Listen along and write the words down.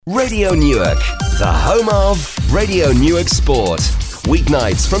Radio Newark, the home of Radio Newark Sport.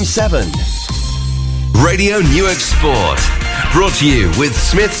 Weeknights from 7. Radio Newark Sport. Brought to you with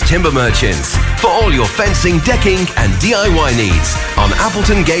Smith's Timber Merchants. For all your fencing, decking and DIY needs on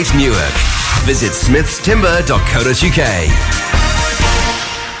Appleton Gate, Newark. Visit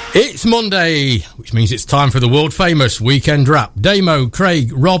smithstimber.co.uk. It's Monday, which means it's time for the world-famous Weekend Wrap. Damo,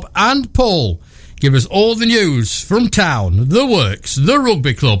 Craig, Rob and Paul give us all the news from town, the works, the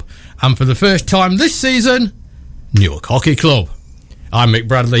rugby club, and for the first time this season, Newark Hockey Club. I'm Mick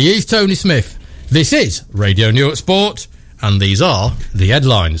Bradley, he's Tony Smith. This is Radio Newark Sport, and these are the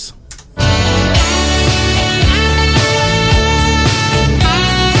headlines.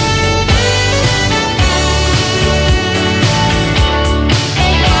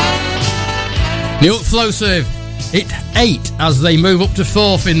 Newark Flowserve, it 8 as they move up to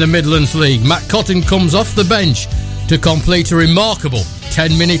 4th in the Midlands League. Matt Cotton comes off the bench to complete a remarkable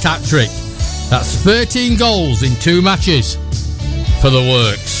 10-minute hat-trick. That's 13 goals in 2 matches for the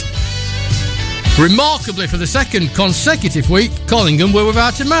works. Remarkably, for the second consecutive week, Collingham were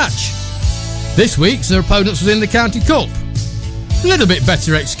without a match. This week's their opponents was in the County Cup. A little bit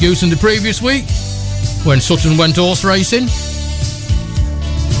better excuse than the previous week, when Sutton went horse racing.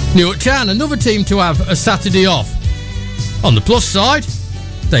 Newark Town, another team to have a Saturday off. On the plus side,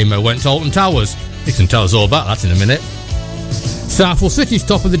 Damo went to Alton Towers. You can tell us all about that in a minute. Southwell City's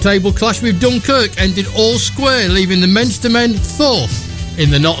top of the table clash with Dunkirk ended all square, leaving the Menster men 4th in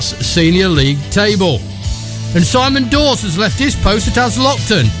the Notts Senior League table. And Simon Dawes has left his post at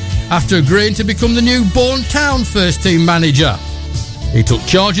Aslockton after agreeing to become the new Bourne Town first team manager. He took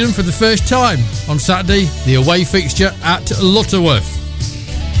charge of them for the first time on Saturday, the away fixture at Lutterworth.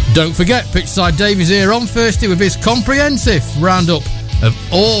 Don't forget, Pitchside Dave is here on Thursday with his comprehensive roundup of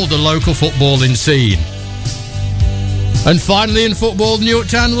all the local footballing scene. And finally in football, Newark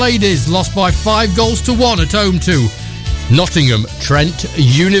Town ladies lost by 5 goals to 1 at home to Nottingham Trent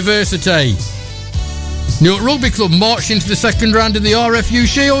University. Newark Rugby Club marched into the second round of the RFU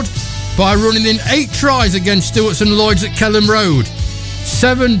Shield by running in 8 tries against Stewarts and Lloyds at Kelham Road.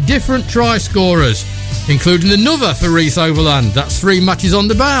 7 different try scorers, including another for Reese Overland. That's 3 matches on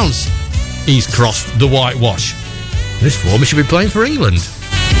the bounce. He's crossed the whitewash. This form he should be playing for England.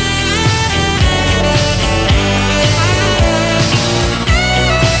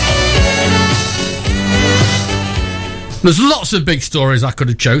 There's lots of big stories I could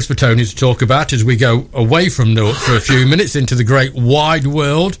have chose for Tony to talk about as we go away from Newark for a few minutes into the great wide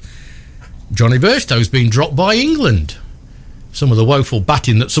world. Johnny Burstow's been dropped by England. Some of the woeful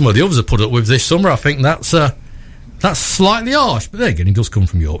batting that some of the others have put up with this summer, I think that's slightly harsh. But there again, he does come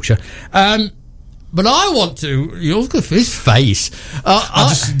from Yorkshire. But I want to... Look at his face.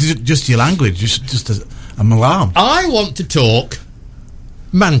 Just your language. Just I'm alarmed. I want to talk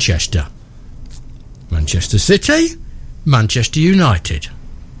Manchester. Manchester City, Manchester United.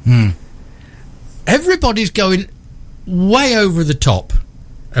 Everybody's going way over the top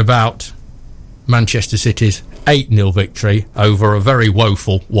about Manchester City's 8-0 victory over a very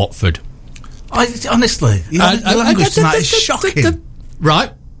woeful Watford. Honestly, your language tonight is shocking.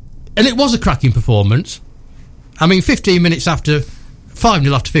 Right, and it was a cracking performance. I mean, 15 minutes after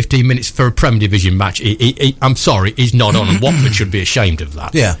 5-0 after 15 minutes for a Premier Division match, I'm sorry, he's not on, and Watford should be ashamed of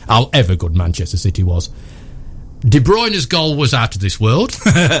that. Yeah. However good Manchester City was. De Bruyne's goal was out of this world.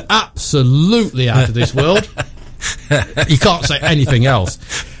 Absolutely out of this world. You can't say anything else.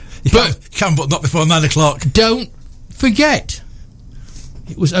 But not before 9 o'clock. Don't forget,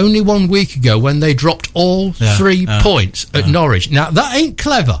 it was only 1 week ago when they dropped all 3 points at Norwich. Now, that ain't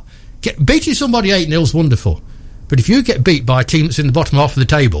clever. Beating somebody 8-0 is wonderful. But if you get beat by a team that's in the bottom half of the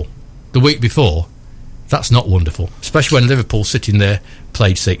table the week before, that's not wonderful. Especially when Liverpool sitting there,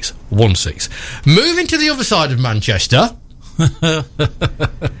 played 6, won 6. Moving to the other side of Manchester...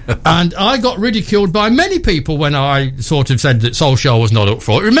 and I got ridiculed by many people when I sort of said that Solskjaer was not up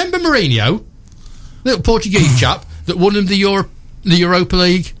for it. Remember Mourinho, little Portuguese chap that won him the Europa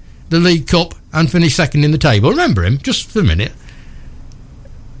League, the League Cup, and finished second in the table? Remember him? Just for a minute.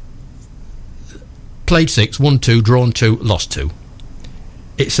 Played 6, won 2, drawn 2, lost 2.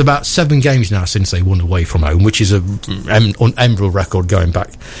 It's about 7 games now since they won away from home, which is an unenviable record going back.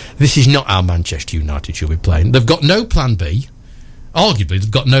 This is not how Manchester United should be playing. They've got no plan B. Arguably,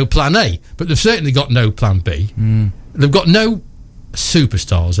 they've got no plan A, but they've certainly got no plan B. They've got no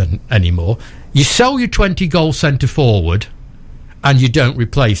superstars anymore. You sell your 20-goal centre forward and you don't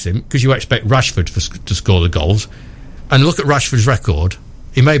replace him because you expect Rashford to score the goals. And look at Rashford's record.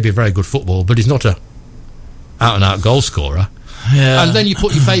 He may be a very good footballer, but he's not a out-and-out goal scorer. Yeah. And then you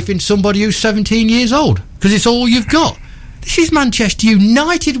put your faith in somebody who's 17 years old because it's all you've got. This is Manchester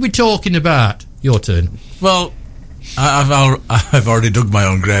United we're talking about. Your turn. Well, I've already dug my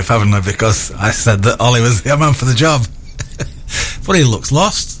own grave, haven't I? Because I said that Ollie was the man for the job. But he looks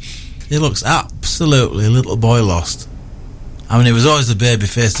lost. He looks absolutely a little boy lost. I mean, he was always the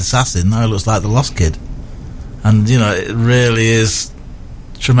baby-faced assassin. Now he looks like the lost kid. And, you know, it really is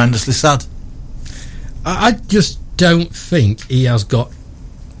tremendously sad. I just don't think he has got...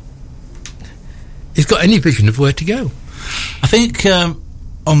 He's got any vision of where to go. I think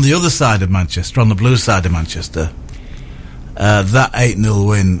on the other side of Manchester, on the blue side of Manchester, that 8-0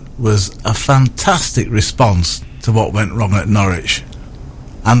 win was a fantastic response to what went wrong at Norwich.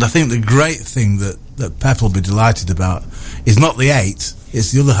 And I think the great thing that Pep will be delighted about is not the 8,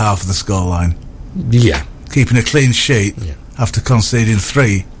 it's the other half of the scoreline. Yeah. Keeping a clean sheet after conceding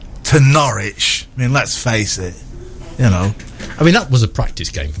 3 to Norwich. I mean, let's face it, you know. I mean, that was a practice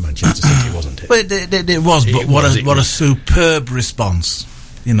game for Manchester City, wasn't it? Well, it was, but what a superb response.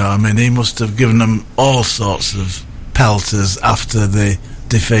 You know, I mean, he must have given them all sorts of pelters after the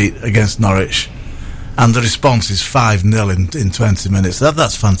defeat against Norwich. And the response is 5-0 in 20 minutes.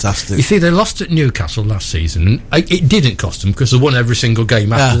 That's fantastic. You see, they lost at Newcastle last season, and it didn't cost them because they won every single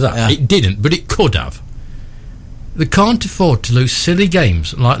game after that. Yeah. It didn't, but it could have. They can't afford to lose silly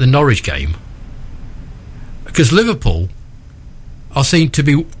games like the Norwich game, because Liverpool are seen to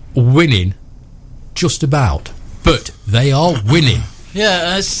be winning just about, but they are winning.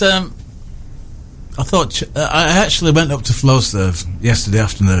 Yeah, it's... I thought... I actually went up to Flowserve yesterday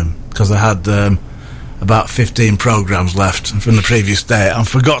afternoon because I had about 15 programmes left from the previous day and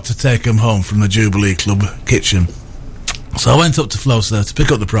forgot to take them home from the Jubilee Club kitchen. So I went up to Flowserve to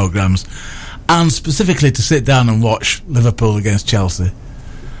pick up the programmes and specifically to sit down and watch Liverpool against Chelsea.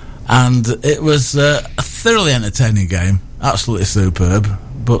 And it was a thoroughly entertaining game, absolutely superb.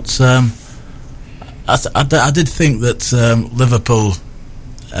 But I did think that Liverpool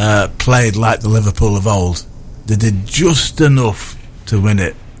played like the Liverpool of old. They did just enough to win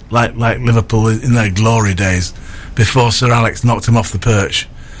it, like Liverpool in their glory days, before Sir Alex knocked them off the perch.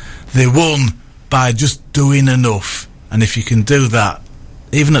 They won by just doing enough, and if you can do that,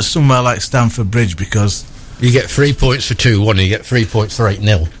 even at somewhere like Stamford Bridge, because... You get 3 points for 2-1, you get 3 points for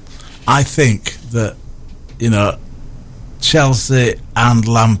 8-0. I think that, you know, Chelsea and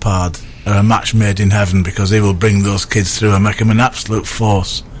Lampard are a match made in heaven, because he will bring those kids through and make them an absolute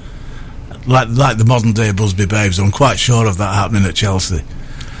force. Like the modern day Busby Babes. I'm quite sure of that happening at Chelsea.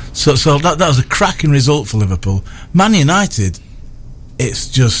 So that was a cracking result for Liverpool. Man United, it's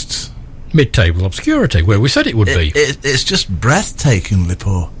just... mid-table obscurity, where we said it would be. It's just breathtakingly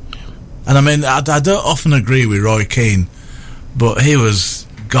poor. And I mean, I don't often agree with Roy Keane, but he was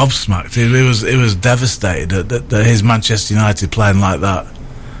gobsmacked. He was devastated that his Manchester United playing like that.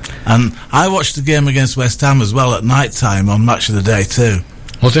 And I watched the game against West Ham as well at night time on Match of the Day too.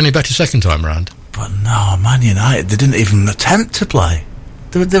 Was there any better second time round? But no, Man United, they didn't even attempt to play.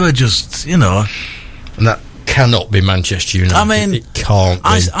 They were just, you know... And that cannot be Manchester United. I mean... It can't be.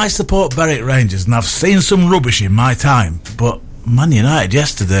 I support Berwick Rangers, and I've seen some rubbish in my time, but Man United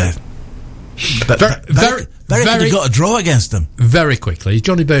yesterday... Berwick could have got a draw against them. Very quickly, is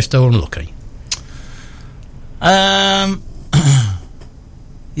Johnny Bairstow unlucky?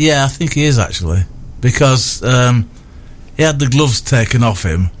 Yeah, I think he is, actually. Because he had the gloves taken off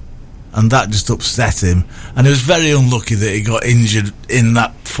him, and that just upset him. And he was very unlucky that he got injured in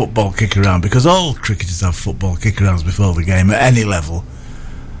that football kick-around, because all cricketers have football kick-arounds before the game at any level.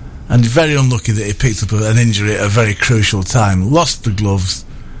 And very unlucky that he picked up an injury at a very crucial time, lost the gloves,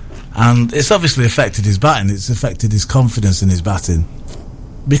 and it's obviously affected his batting. It's affected his confidence in his batting,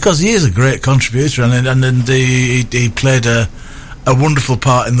 because he is a great contributor, and he played a wonderful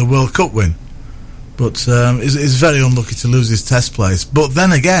part in the World Cup win. But he's very unlucky to lose his test place. But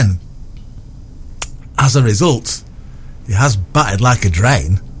then again, as a result, he has batted like a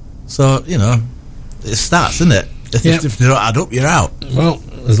drain. So, you know, it's stats, isn't it? If they don't add up, you're out. Well,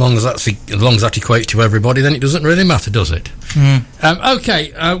 as long as that equates to everybody, then it doesn't really matter, does it?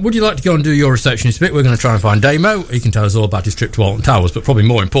 Okay, would you like to go and do your receptionist bit? We're going to try and find Damo. He can tell us all about his trip to Alton Towers, but probably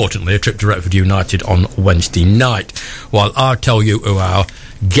more importantly, a trip to Retford United on Wednesday night. While I'll tell you who our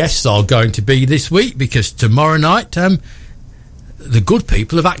guests are going to be this week, because tomorrow night, the good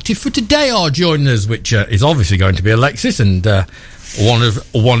people of Active for Today are joining us, which is obviously going to be Alexis and one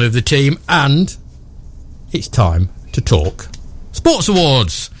of the team, and it's time to talk Sports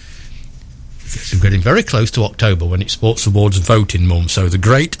Awards. We're getting very close to October when it's Sports Awards voting month, so the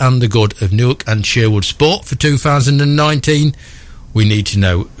great and the good of Newark and Sherwood Sport for 2019. We need to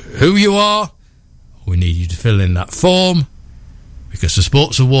know who you are. We need you to fill in that form, because the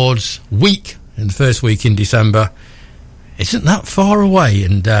Sports Awards week, in the first week in December, isn't that far away,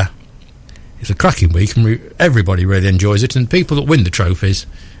 and it's a cracking week, and everybody really enjoys it, and people that win the trophies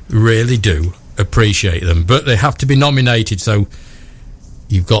really do appreciate them, but they have to be nominated, so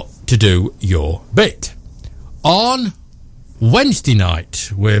you've got to do your bit. On Wednesday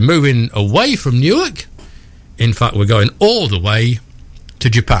night, we're moving away from Newark. In fact, we're going all the way to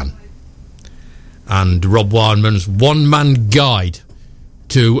Japan. And Rob Wildman's one-man guide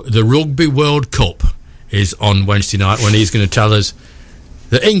to the Rugby World Cup is on Wednesday night, when he's going to tell us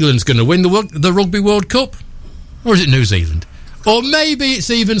that England's going to win the Rugby World Cup, or is it New Zealand? Or maybe it's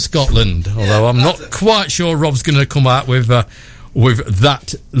even Scotland, although I'm not quite sure Rob's going to come out with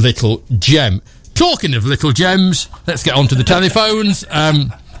that little gem. Talking of little gems, let's get on to the telephones.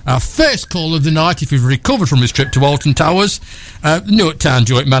 Our first call of the night, if he's recovered from his trip to Alton Towers, Newark Town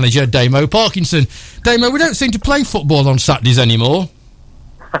Joint Manager Damo Parkinson. Damo, we don't seem to play football on Saturdays anymore.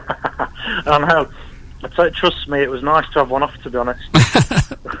 I know. Trust me, it was nice to have one off, to be honest.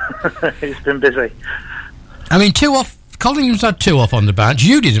 It's been busy. I mean, 2 off. Collingham's had 2 off on the bench.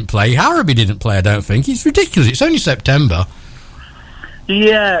 You didn't play. Harrowby didn't play, I don't think. It's ridiculous. It's only September.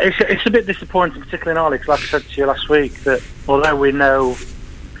 Yeah, it's a bit disappointing, particularly in our league, like I said to you last week, that although we know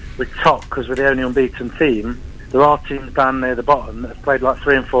we're top because we're the only unbeaten team, there are teams down near the bottom that have played like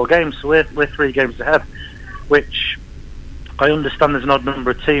 3 and 4 games, so we're 3 games ahead, which I understand there's an odd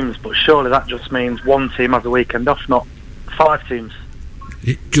number of teams, but surely that just means one team has a weekend off, not 5 teams.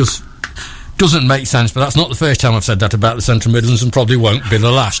 It just doesn't make sense, but that's not the first time I've said that about the Central Midlands, and probably won't be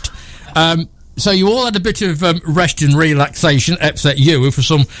the last. So you all had a bit of rest and relaxation, except you, who for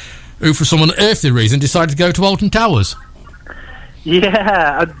some unearthly reason decided to go to Alton Towers.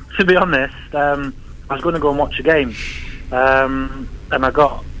 Yeah, to be honest, I was going to go and watch a game, and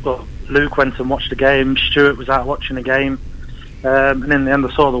Luke went and watched a game, Stuart was out watching a game, and in the end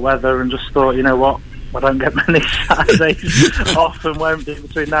I saw the weather and just thought, you know what, I don't get many Saturdays off and won't do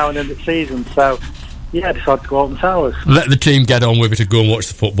between now and the end of the season, so yeah, I decided to go Alton Towers. Let the team get on with it and go and watch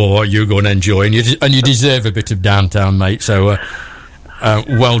the football while you go and enjoy, and you deserve a bit of downtown, mate, so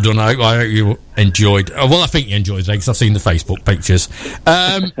well done. I hope you enjoyed. Well, I think you enjoyed it because I've seen the Facebook pictures.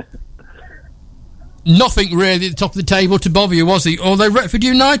 Nothing really at the top of the table to bother you, was it? Although Retford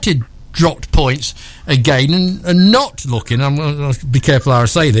United dropped points again and not looking, I'm going to be careful how I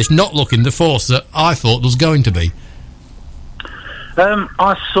say this, not looking the force that I thought was going to be.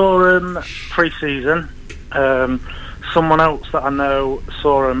 I saw him pre-season. Someone else that I know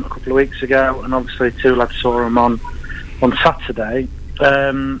saw him a couple of weeks ago, and obviously 2 lads saw him on Saturday.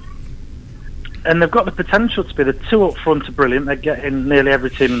 And they've got the potential to be. The 2 up front are brilliant. They're getting nearly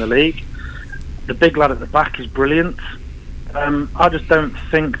every team in the league. The big lad at the back is brilliant. I just don't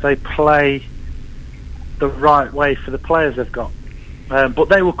think they play the right way for the players they've got. But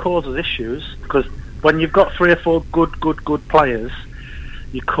they will cause us issues, because when you've got 3 or 4 good players,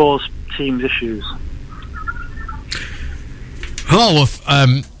 you cause teams issues. Oh,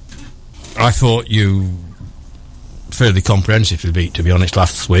 I thought you fairly comprehensively beat, to be honest,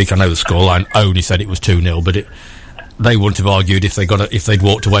 last week. I know the scoreline only said it was 2-0, but they wouldn't have argued if they'd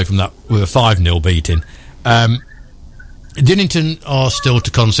walked away from that with a 5-0 beating. Dinnington are still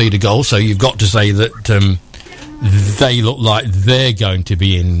to concede a goal, so you've got to say that they look like they're going to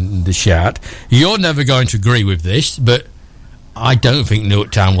be in the shout. You're never going to agree with this, but I don't think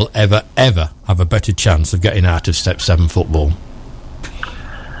Newark Town will ever have a better chance of getting out of Step 7 football.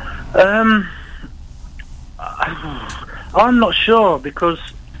 I'm not sure, because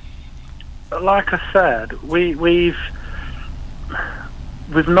like I said, we've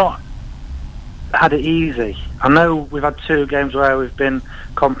not had it easy. I know we've had 2 games where we've been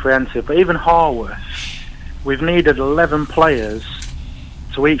comprehensive, but even Harworth, we've needed 11 players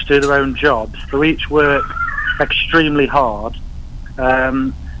to each do their own jobs, to each work extremely hard,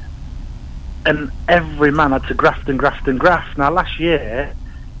 and every man had to graft. Now last year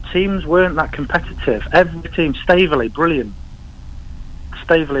teams weren't that competitive. Every team, Staveley are brilliant.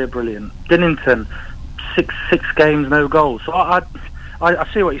 Dinnington, six games, no goals. So I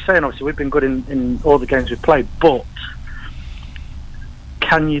see what you're saying. Obviously we've been good in all the games we've played, but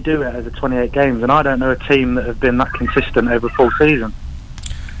can you do it over 28 games? And I don't know a team that have been that consistent over a full season.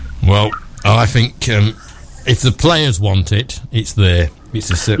 Well, I think if the players want it, it's there. Yes,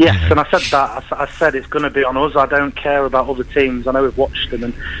 and I said that. I said it's going to be on us. I don't care about other teams. I know we've watched them,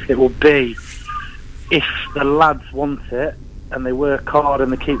 and it will be, if the lads want it and they work hard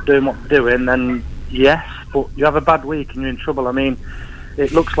and they keep doing what they're doing, then yes. But you have a bad week and you're in trouble. I mean,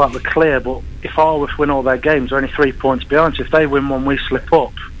 it looks like we're clear, but if Harworth win all their games, they're only 3 points behind. So if they win one, we slip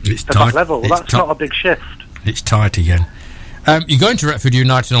up at that level. Well, that's not a big shift. It's tight again. You're going to Retford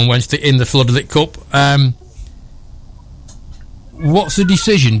United on Wednesday in the Floodlit Cup. what's the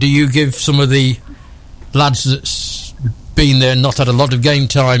decision? Do you give some of the lads that's been there and not had a lot of game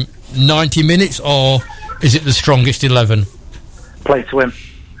time 90 minutes, or is it the strongest 11? Play to win.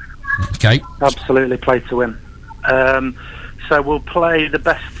 Okay. Absolutely play to win. So we'll play the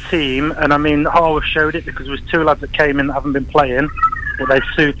best team, and I mean, Harworth showed it because there was 2 lads that came in that haven't been playing, but they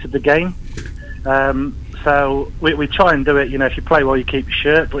suited the game. So we try and do it, if you play well you keep your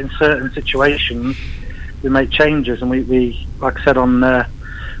shirt, but in certain situations we make changes, and we like I said on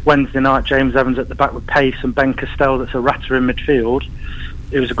Wednesday night, James Evans at the back with pace and Ben Castell that's a ratter in midfield.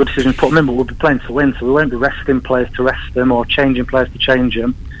 It was a good decision to put them in, but we'll be playing to win, so we won't be resting players to rest them or changing players to change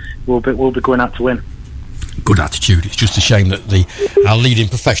them. We'll be going out to win. Good attitude. It's just a shame that our leading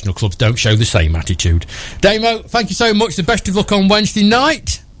professional clubs don't show the same attitude. Damo, thank you so much. The best of luck on Wednesday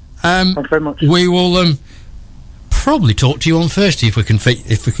night. Thanks very much. We will probably talk to you on Thursday if we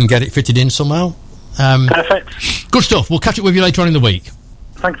can get it fitted in somehow. Perfect. Good stuff. We'll catch up with you later on in the week.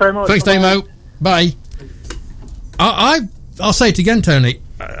 Thanks very much. Thanks, Damo. Bye. I'll say it again, Tony.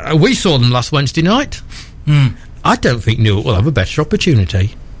 We saw them last Wednesday night. I don't think Newark will have a better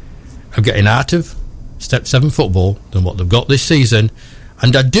opportunity of getting out of Step 7 football than what they've got this season,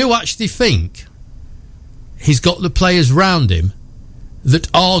 and I do actually think he's got the players round him that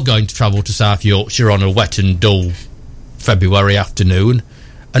are going to travel to South Yorkshire on a wet and dull February afternoon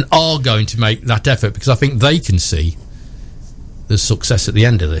and are going to make that effort, because I think they can see the success at the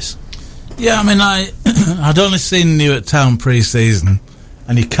end of this. Yeah, I mean, I'd only seen Newark Town pre-season,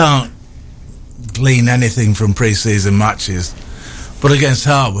 and you can't glean anything from pre-season matches, but against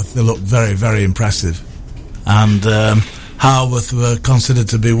Harworth they looked very, very impressive. And Harworth were considered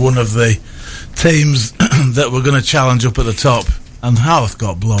to be one of the teams that were going to challenge up at the top, and Harworth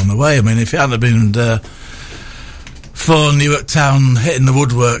got blown away. I mean, if it hadn't been for Newark Town hitting the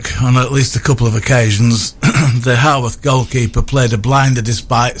woodwork on at least a couple of occasions, the Harworth goalkeeper played a blinder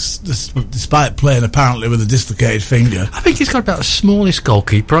despite playing apparently with a dislocated finger. I think he's got about the smallest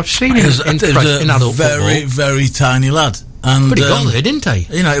goalkeeper I've seen in adult very, football. Very tiny lad. And, but he got there, didn't he?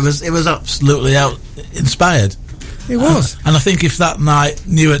 It was absolutely inspired. It was. And I think if that night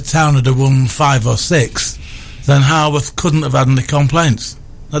Newark Town had won 5 or 6, then Harworth couldn't have had any complaints.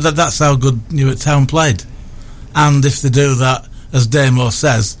 That's how good Newark Town played. And if they do that, as Damo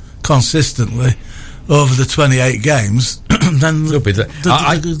says, consistently over the 28 games, then they're going to be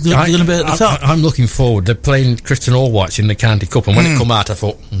at the top. I'm looking forward. They're playing Christian Allwhites in the County Cup, and when it come out, I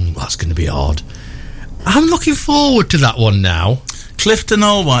thought, that's going to be hard. I'm looking forward to that one now. Clifton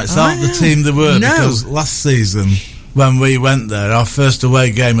Allwhites aren't the team they were, because last season, when we went there, our first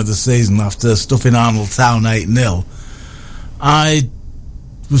away game of the season after stuffing Arnold Town 8-0, I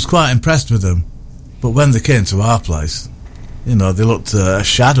was quite impressed with them. But when they came to our place, they looked a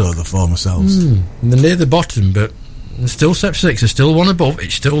shadow of the former selves. They're near the bottom, but they're still Step 6, they're still one above,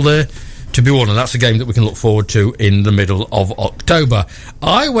 it's still there to be won, and that's a game that we can look forward to in the middle of October.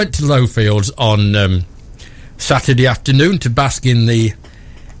 I went to Lowfields on Saturday afternoon to bask in the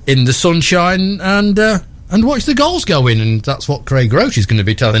sunshine and watch the goals go in, and that's what Craig Roach is going to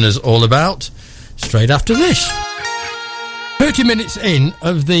be telling us all about straight after this. 30 minutes in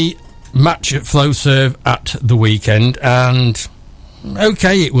of the match at Flowserve at the weekend, and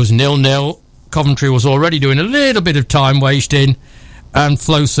okay, it was 0-0. Coventry was already doing a little bit of time wasting, and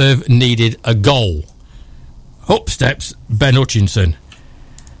Flowserve needed a goal. Up steps Ben Hutchinson.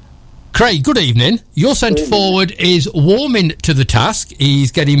 Craig, good evening. Your centre forward is warming to the task.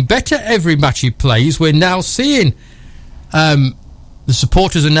 He's getting better every match he plays. We're now seeing the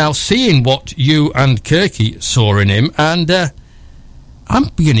supporters are now seeing what you and Kirky saw in him, and I'm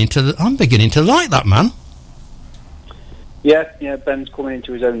beginning to like that man. Yeah, Ben's coming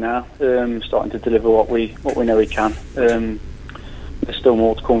into his own now, starting to deliver what we know he can. There's still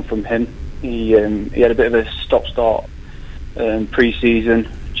more to come from him. He had a bit of a stop-start pre-season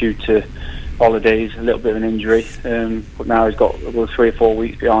due to holidays, a little bit of an injury, but now he's got 3 or 4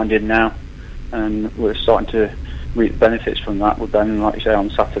 weeks behind him now, and we're starting to reap the benefits from that with Ben. Like you say, on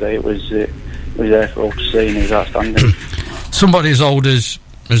Saturday it was there for all to see, and it was outstanding. Somebody as old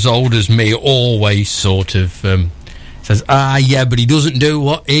as me always sort of says, yeah, but he doesn't do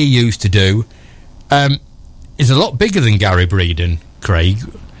what he used to do. He's a lot bigger than Gary Breeden, Craig,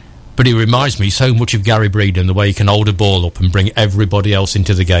 but he reminds me so much of Gary Breeden, the way he can hold a ball up and bring everybody else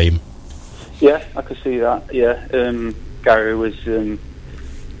into the game. Yeah, I could see that. Yeah, Gary was a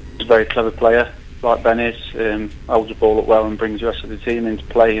very clever player, like Ben is. Holds the ball up well and brings the rest of the team into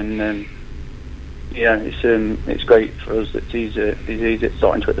play, and yeah, it's great for us that he's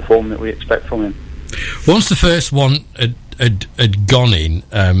starting to hit the form that we expect from him. Once the first one had gone in,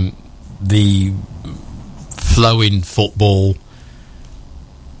 the flowing football,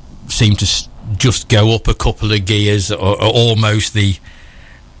 seem to just go up a couple of gears, or almost the...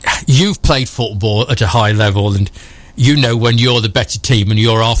 You've played football at a high level, and you know when you're the better team and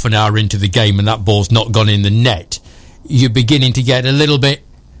you're half an hour into the game and that ball's not gone in the net, you're beginning to get a little bit...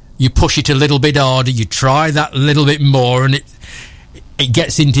 You push it a little bit harder, you try that a little bit more, and it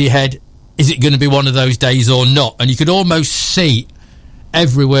gets into your head, is it going to be one of those days or not? And you could almost see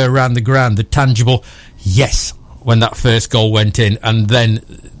everywhere around the ground the tangible yes when that first goal went in, and then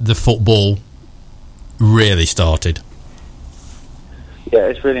the football really started. Yeah,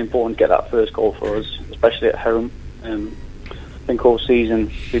 it's really important to get that first goal for us, especially at home. I think all season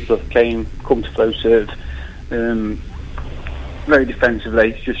people have come to Flow Serve very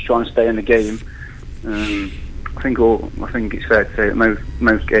defensively, just trying to stay in the game. I think it's fair to say that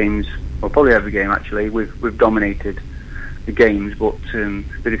most games, well, probably every game actually, we've dominated the games, but there's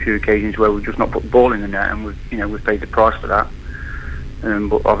been a few occasions where we've just not put the ball in the net, and we've paid the price for that.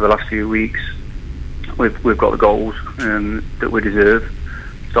 But over the last few weeks, we've got the goals that we deserve.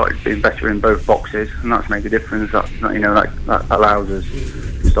 Started being better in both boxes, and that's made a difference. That allows us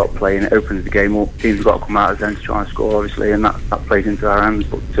to stop playing. It opens the game up. Teams have got to come out of then to try and score, obviously, and that plays into our hands.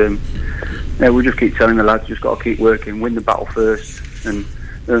 But we just keep telling the lads, just got to keep working, win the battle first, and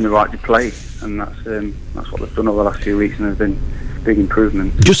earn the right to play. And that's what they've done over the last few weeks, and there's been big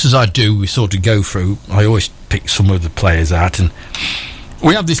improvement. Just as I do, we sort of go through. I always pick some of the players out, and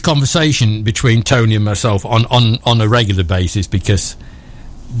we have this conversation between Tony and myself on a regular basis, because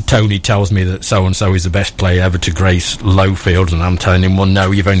Tony tells me that so-and-so is the best player ever to grace Lowfield, and I'm telling him, well,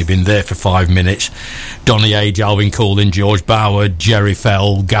 no, you've only been there for 5 minutes. Donny Age, Alvin Coolin, George Bauer, Jerry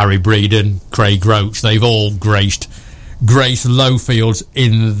Fell, Gary Breeden, Craig Roach, they've all graced Lowfields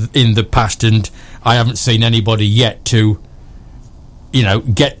in the past, and I haven't seen anybody yet to,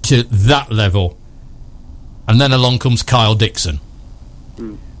 get to that level. And then along comes Kyle Dixon.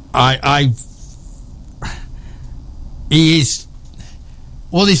 He is...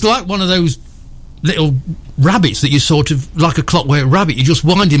 Well, he's like one of those little rabbits that you sort of, like a clockwork rabbit, you just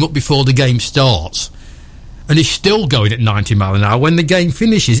wind him up before the game starts, and he's still going at 90 mile an hour. When the game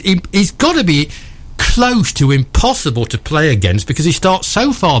finishes, he's got to be close to impossible to play against, because he starts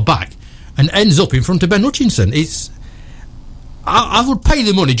so far back and ends up in front of Ben Hutchinson. I would pay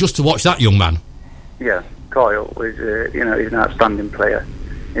the money just to watch that young man. Yeah, Kyle is, he's an outstanding player.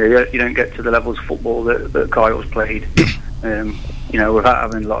 You don't get to the levels of football that Kyle's played.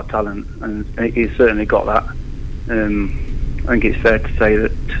 Without having a lot of talent, and he's certainly got that. I think it's fair to say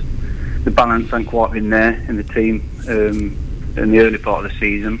that the balance hasn't quite been there in the team in the early part of the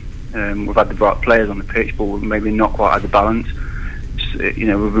season. We've had the right players on the pitch, but we've maybe not quite had the balance. We've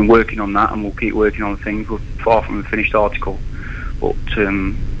been working on that, and we'll keep working on things. We're far from a finished article, but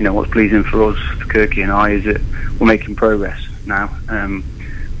what's pleasing for us, for Kirky and I, is that we're making progress now.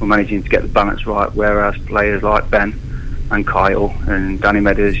 We're managing to get the balance right, whereas players like Ben and Kyle and Danny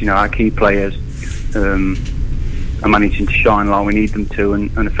Meadows, our key players, are managing to shine like we need them to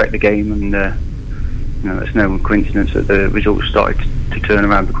and affect the game, and it's no coincidence that the results started to turn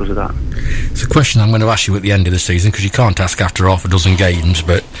around because of that. It's a question I'm going to ask you at the end of the season, because you can't ask after half a dozen games,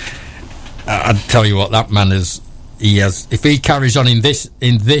 but I'd tell you what, that man if he carries on in this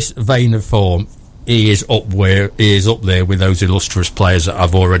vein of form, he is up there with those illustrious players that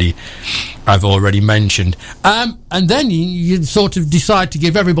I've already mentioned. And then you sort of decide to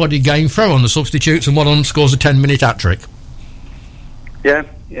give everybody a game, throw on the substitutes, and one of them scores a 10-minute hat-trick. Yeah,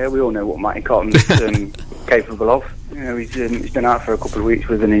 we all know what Matty Cotton's capable of. He's been out for a couple of weeks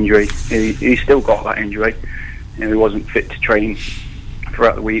with an injury. He's still got that injury. He wasn't fit to train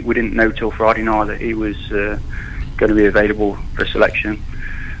throughout the week. We didn't know till Friday night that he was going to be available for selection.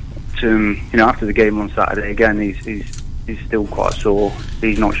 After the game on Saturday, again, he's still quite sore.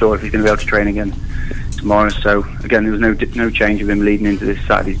 He's not sure if he's going to be able to train again tomorrow. So again, there was no change of him leading into this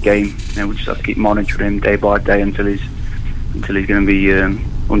Saturday's game. We just have to keep monitoring him day by day until he's going to be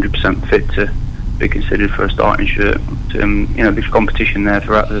 100% fit to be considered for a starting shirt. There's competition there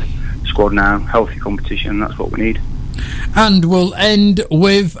throughout the squad now, healthy competition. That's what we need. And we'll end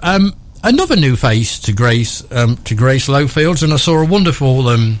with another new face to grace Lowfields, and I saw a wonderful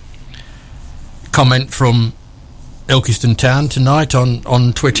comment from Ilkeston Town tonight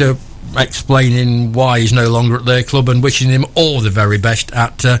on Twitter, explaining why he's no longer at their club and wishing him all the very best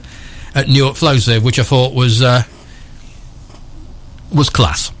at Newark Flow Serve, which I thought was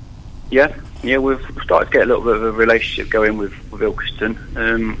class. Yeah, we've started to get a little bit of a relationship going with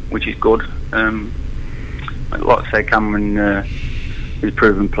Ilkeston, which is good. Like I say, Cameron is a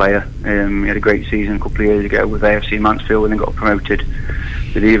proven player. He had a great season a couple of years ago with AFC Mansfield, and then got promoted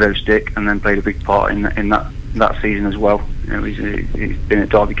with the Evo Stick, and then played a big part in that season as well. You know, he's been at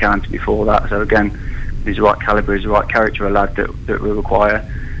Derby County before that, so again, he's the right calibre, he's the right character of a lad that we require.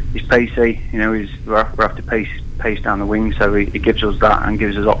 He's pacey, you know, we're after pace down the wing, so he gives us that and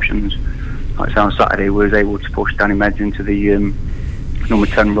gives us options. Like say on Saturday, we was able to push Danny Meds into the number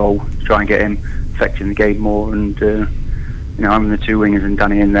 10 role to try and get him affecting the game more, and you know, having the two wingers and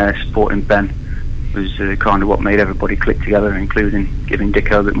Danny in there supporting Ben was kind of what made everybody click together, including giving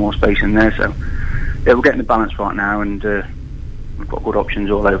Dicko a bit more space in there. So yeah, we're getting the balance right now, and we've got good options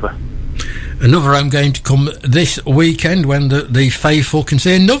all over. Another home game to come this weekend when the faithful can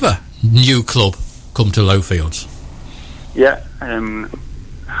see another new club come to Lowfields. Yeah,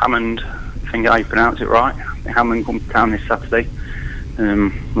 Hammond, I think how you pronounce it right. Hammond come to town this Saturday.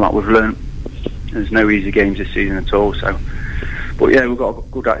 Like we've learnt, there's no easy games this season at all. So, but yeah, we've got a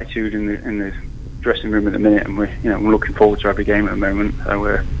good attitude in the dressing room at the minute, and we're looking forward to every game at the moment. So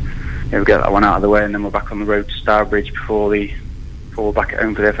we'll get that one out of the way, and then we're back on the road to Stourbridge before we're back at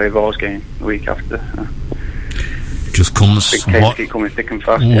home for the FA Vars game the week after. Just comes keep coming thick and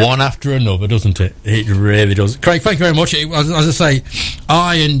fast. One after another, doesn't it? It really does. Craig, thank you very much. As I say,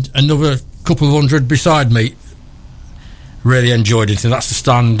 I and another couple of hundred beside me really enjoyed it, and that's the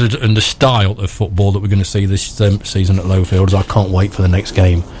standard and the style of football that we're going to see this season at Lowfields. I can't wait for the next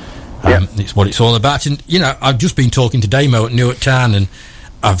game. It's what it's all about. And you know, I've just been talking to Damo at Newark Town, and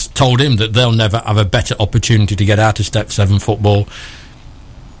I've told him that they'll never have a better opportunity to get out of Step 7 football.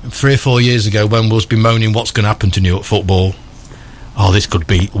 3 or 4 years ago, when we was bemoaning what's going to happen to Newark football, this could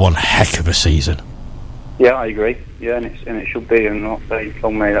be one heck of a season. Yeah, I agree. Yeah, and it should be, and not very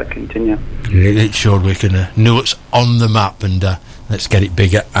long may that continue. It should. We can Newark's on the map, and let's get it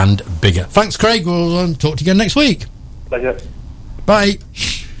bigger and bigger. Thanks, Craig. We'll talk to you again next week. Pleasure. Bye.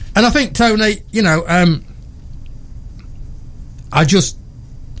 And I think, Tony, you know, I just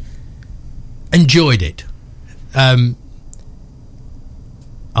enjoyed it.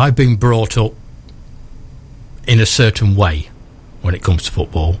 I've been brought up in a certain way when it comes to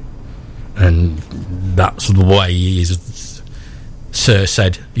football, and that's the way he is. Sir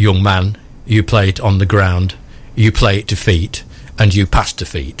said, young man, you play it on the ground, you play it to feet, and you pass to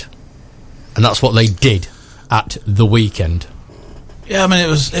feet. And that's what they did at the weekend. Yeah, I mean,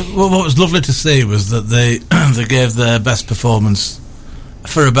 what was lovely to see was that they gave their best performance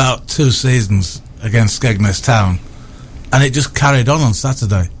for about 2 seasons against Skegness Town, and it just carried on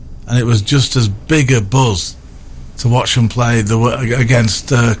Saturday, and it was just as big a buzz to watch them play against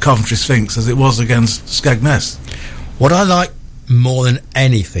Coventry Sphinx as it was against Skegness. What I like more than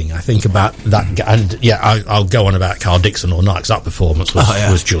anything, I think, about that, and yeah, I'll go on about Carl Dixon all night, because that performance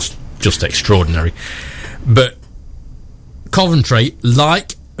was just extraordinary. But Coventry,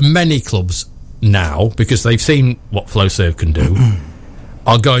 like many clubs now, because they've seen what Flowserve can do,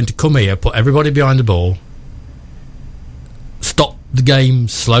 are going to come here, put everybody behind the ball, stop the game,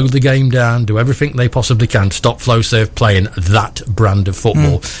 slow the game down, do everything they possibly can to stop Flowserve playing that brand of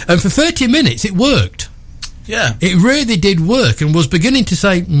football. And for 30 minutes it worked. Yeah, it really did work, and was beginning to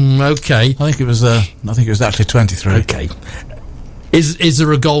say, okay. I think it was actually 23. Okay, is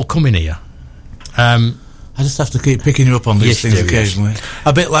there a goal coming here? I just have to keep picking you up on these things occasionally. Yes.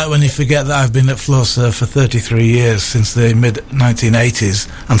 A bit like when you forget that I've been at Flowserve for 33 years, since the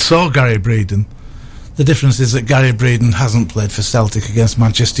mid-1980s, and saw Gary Breeden. The difference is that Gary Breeden hasn't played for Celtic against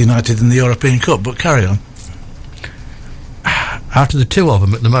Manchester United in the European Cup, but carry on. Out of the two of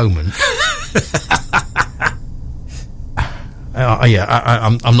them at the moment...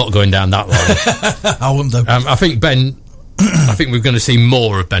 I'm not going down that line. I wouldn't have. I think we're going to see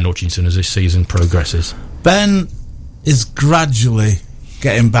more of Ben Hutchinson as this season progresses. Ben is gradually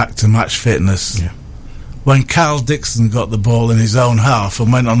getting back to match fitness. Yeah. When Carl Dixon got the ball in his own half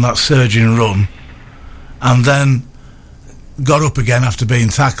and went on that surging run, and then got up again after being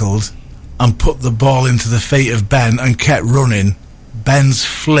tackled and put the ball into the feet of Ben and kept running, Ben's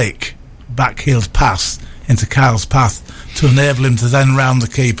flick, back-heeled pass into Carl's path to enable him to then round the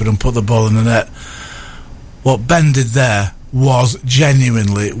keeper and put the ball in the net. What Ben did there was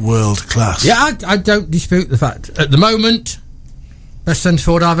genuinely world class. Yeah, I don't dispute the fact. At the moment, best centre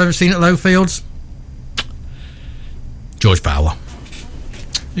forward I've ever seen at Lowfields, George Bower.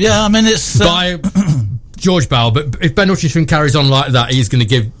 Yeah, I mean, it's by George Bower, but if Ben Hutchinson carries on like that, he's going to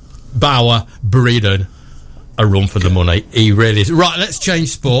give Bower, Breeden a run for the money. He really is. Right, let's change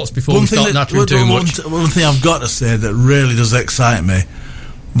sports before we start nattering too much. One thing I've got to say that really does excite me,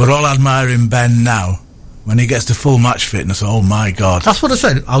 we're all admiring Ben now. When he gets to full match fitness, oh my God. That's what I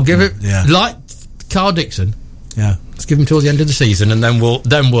said. I'll give it, like Carl Dixon. Yeah. Let's give him till the end of the season, and then we'll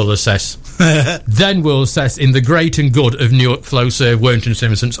assess. Then we'll assess in the great and good of Newark, Flowserve, Wernton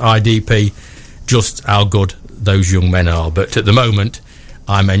Simpson's IDP, just how good those young men are. But at the moment,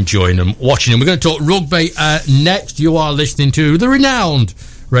 I'm enjoying them, watching them. We're going to talk rugby next. You are listening to the renowned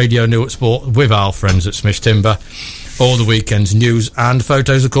Radio Newark Sport with our friends at Smith Timber. All the weekend's news and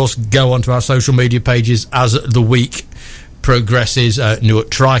photos, of course, go onto our social media pages as the week progresses. Newark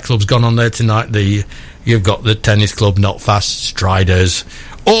Tri Club's gone on there tonight. You've got the tennis club, Not Fast, Striders,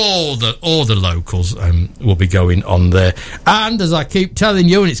 all the locals will be going on there. And as I keep telling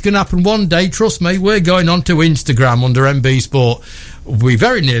you, and it's going to happen one day, trust me, we're going on to Instagram under MB Sport. We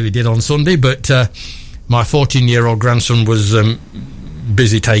very nearly did on Sunday, but my 14-year-old grandson was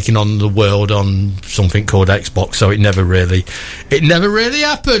busy taking on the world on something called Xbox, so it never really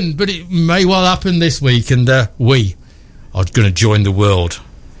happened. But it may well happen this week, and we are going to join the world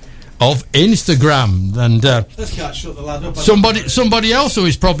of Instagram. And let's can't shut the lad up. Somebody else who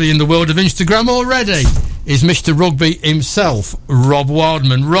is probably in the world of Instagram already is Mr. Rugby himself, Rob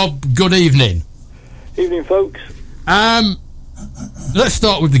Wildman. Rob, good evening. Evening, folks. Let's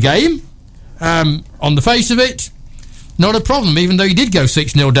start with the game. On the face of it, not a problem, even though you did go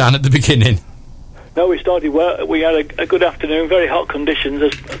 6-0 down at the beginning. No, we started well. We had a good afternoon, very hot conditions,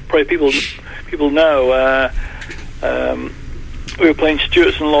 as probably people know. We were playing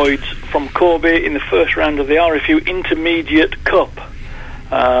Stewarts and Lloyds from Corby in the first round of the RFU Intermediate Cup.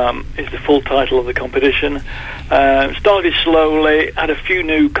 Is the full title of the competition. Started slowly, had a few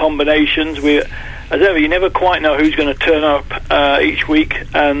new combinations. As ever, you never quite know who's going to turn up each week,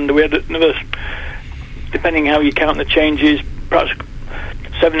 and we had another, depending how you count the changes, perhaps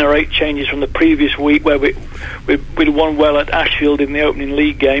 7 or 8 changes from the previous week, where we'd won well at Ashfield in the opening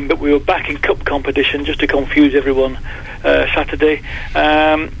league game, but we were back in cup competition just to confuse everyone Saturday.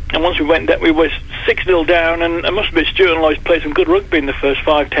 And once we went down, we were 6-0 down, and I must admit Stuart and Lloyds played some good rugby in the first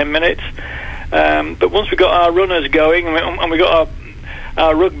 5-10 minutes. But once we got our runners going and we got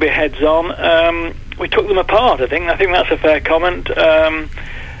our rugby heads on, we took them apart. I think that's a fair comment.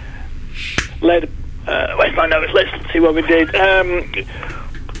 Where's my notes? Let's see what we did.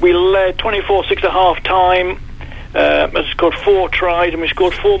 We led 24-6 at half time. Scored 4 tries, and we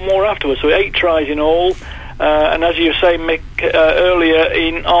scored 4 more afterwards, so 8 tries in all. And as you were saying, Mick,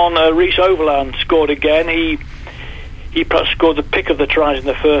 earlier Reece Overland scored again. He perhaps scored the pick of the tries in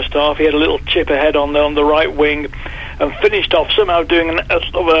the first half. He had a little chip ahead on the right wing, and finished off somehow doing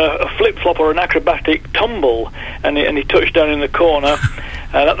a flip-flop or an acrobatic tumble, and he touched down in the corner.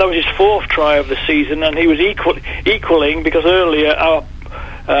 That was his 4th try of the season, and he was equaling, because earlier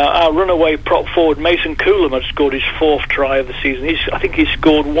our runaway prop forward Mason Coulomb had scored his 4th try of the season. I think he's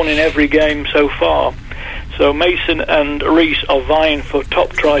scored 1 in every game so far. So Mason and Reece are vying for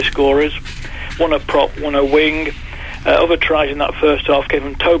top try scorers. 1 a prop, 1 a wing. Other tries in that first half came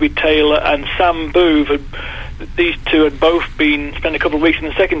from Toby Taylor and Sam Boove. These two had both spent a couple of weeks in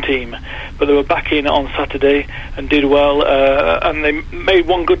the second team, but they were back in on Saturday and did well, and they made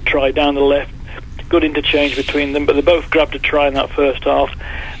 1 good try down the left. Good interchange between them, but they both grabbed a try in that first half.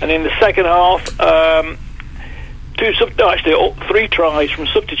 And in the second half, 3 tries from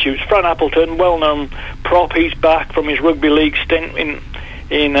substitutes. Fran Appleton, well-known prop, he's back from his rugby league stint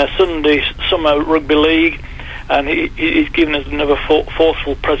in Sunday Summer Rugby League, and he's given us another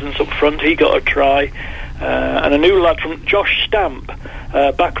forceful presence up front. He got a try. And a new lad from Josh Stamp,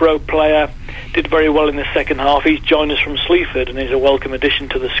 back row player, did very well in the second half. He's joined us from Sleaford and is a welcome addition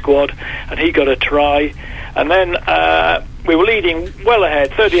to the squad, and he got a try. And then we were leading well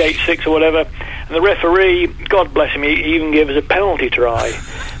ahead, 38-6 or whatever, and the referee, God bless him, he even gave us a penalty try,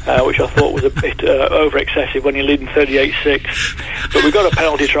 which I thought was a bit over-excessive when you're leading 38-6. But we got a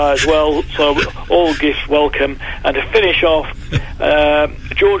penalty try as well, so all gifts welcome. And to finish off,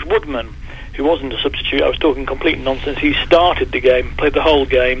 George Woodman, who wasn't a substitute, I was talking complete nonsense, he started the game, played the whole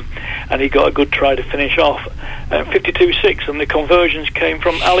game, and he got a good try to finish off. 52-6, and the conversions came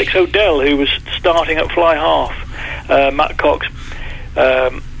from Alex O'Dell, who was starting at fly half. Matt Cox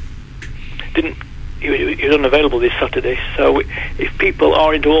he was unavailable this Saturday, so if people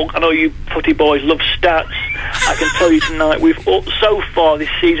are into all, I know you footy boys love stats, I can tell you tonight, so far this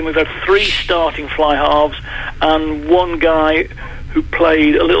season we've had 3 starting fly halves and 1 guy who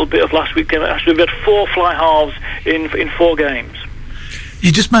played a little bit of last week. Actually, we've had 4 fly halves in 4 games.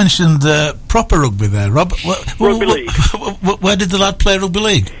 You just mentioned proper rugby there, Rob. Rugby league. Where did the lad play rugby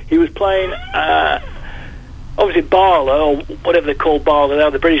league? He was playing, obviously Barla, or whatever they call Barla now,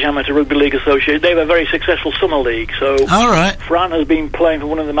 the British Amateur Rugby League Association. They have a very successful summer league. So all right. Fran has been playing for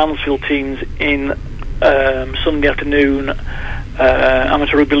one of the Mansfield teams in Sunday afternoon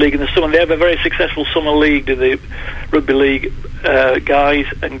Amateur Rugby League in the summer. They have a very successful summer league, the Rugby League guys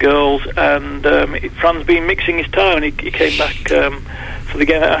and girls, and Fran's been mixing his time, and he came back for the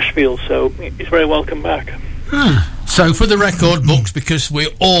game at Ashfield, so he's very welcome back. So for the record books, because we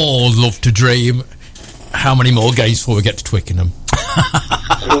all love to dream, how many more games before we get to Twickenham?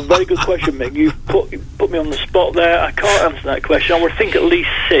 That's a very good question, Mick. You've put me on the spot there. I can't answer that question. I would think at least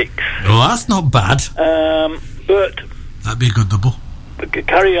 6. Well, that's not bad. But That'd be a good double.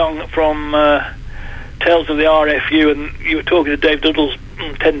 Carry on from Tales of the RFU, and you were talking to Dave Duddles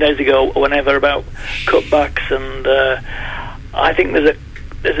 10 days ago or whenever about cutbacks, and I think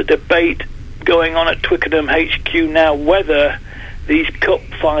there's a debate going on at Twickenham HQ now whether these cup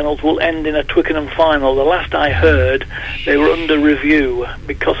finals will end in a Twickenham final. The last I heard, they were under review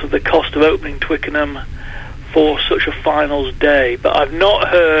because of the cost of opening Twickenham for such a finals day, but I've not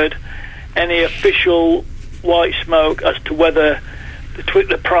heard any official white smoke as to whether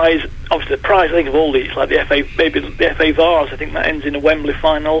the prize, obviously the prize, I think of all these, like the FA, maybe the FA Vars, I think that ends in a Wembley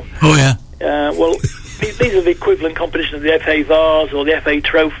final. Oh yeah. Well, these are the equivalent competitions of the FA Vars or the FA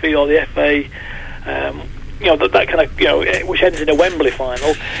Trophy or the FA, that kind of, which ends in a Wembley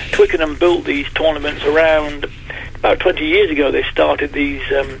final. Twickenham built these tournaments around about 20 years ago. They started these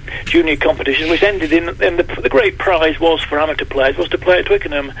junior competitions, which ended in the great prize was for amateur players was to play at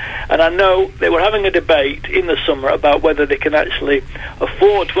Twickenham. And I know they were having a debate in the summer about whether they can actually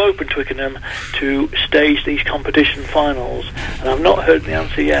afford to open Twickenham to stage these competition finals, and I've not heard the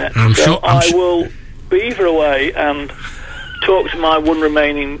answer yet. I will beaver away and talk to my one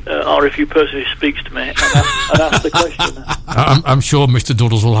remaining RFU person who speaks to me and ask the question. I'm sure Mr.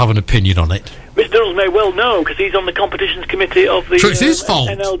 Duddles will have an opinion on it. Mr. Duddles may well know, because he's on the competitions committee of the it's his fault.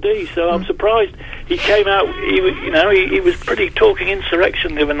 NLD, so I'm surprised. He came out, he was pretty talking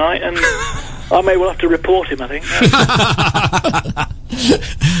insurrection the other night, and I may well have to report him, I think.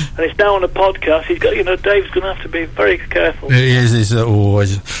 And it's now on a podcast. He's got, Dave's going to have to be very careful. He is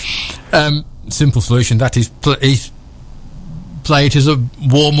always. Simple solution, that is, he's play it as a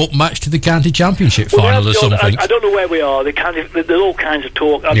warm-up match to the county championship final or something. I don't know where we are. There's all kinds of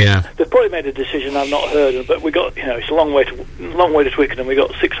talk. They've probably made a decision I've not heard, but we got, it's a long way to Twickenham. We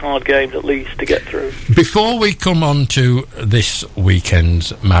got 6 hard games at least to get through. Before we come on to this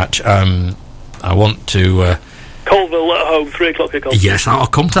weekend's match, I want to. Colville at home, 3 o'clock at Colville. Yes, I'll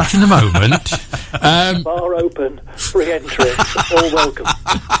come to that in a moment. Bar open, free entry, all welcome.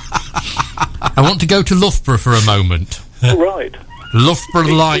 I want to go to Loughborough for a moment. Right.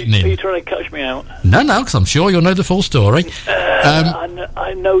 Loughborough Lightning. Are you trying to catch me out? No, because I'm sure you'll know the full story.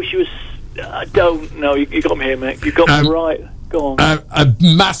 I know she was. I don't know. You got me here, mate. You got me right. Go on. A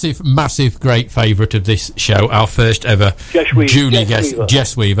massive, great favourite of this show, our first ever junior guest,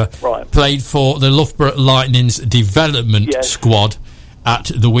 Jess Weaver, played for the Loughborough Lightning's development squad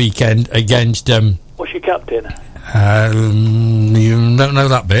at the weekend against. What's your captain? You don't know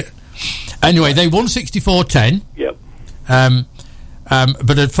that bit. Anyway, they won 64-10. Yep.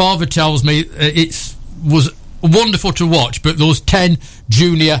 But her father tells me it was wonderful to watch, but there was 10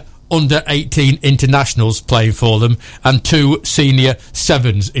 junior under-18 internationals playing for them and 2 senior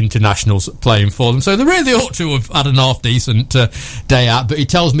sevens internationals playing for them. So they really ought to have had an half-decent day out. But he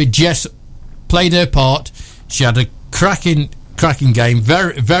tells me Jess played her part. She had a cracking game,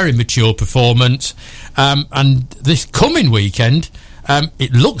 very, very mature performance. And this coming weekend,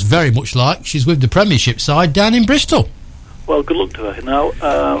 it looks very much like she's with the Premiership side down in Bristol. Well, good luck to her. No,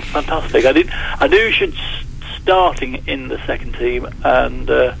 fantastic. I knew she'd starting in the second team, and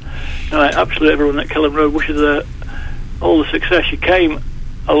absolutely everyone at Kellam Road wishes her all the success. She came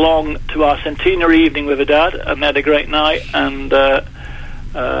along to our centenary evening with her dad, and they had a great night. And the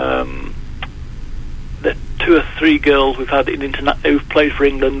 2 or 3 girls we've had who've played for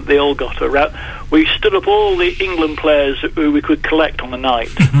England, they all got her out. We stood up all the England players who we could collect on the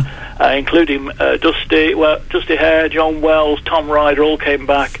night, including Dusty Hare, John Wells, Tom Ryder, all came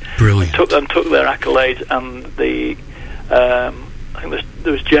back. Brilliant. And took their accolades, and I think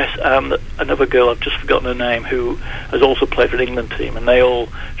there was Jess and another girl, I've just forgotten her name, who has also played for the England team, and they all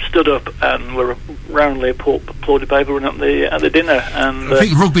stood up and were roundly applauded by everyone at the dinner. And I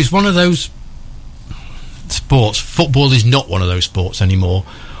think rugby's one of those sports. Football is not one of those sports anymore,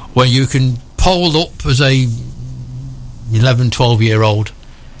 where you can pole up as a 11, 12-year-old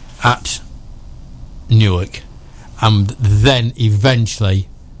at Newark, and then eventually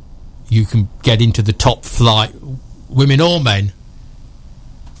you can get into the top flight, women or men,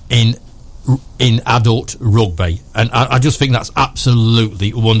 in adult rugby, and I just think that's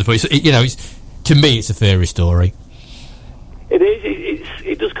absolutely wonderful. To me, it's a fairy story. It is.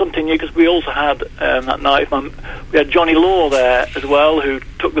 It does continue, because we also had that night. We had Johnny Law there as well, who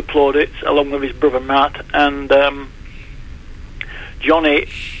took the plaudits along with his brother Matt. And Johnny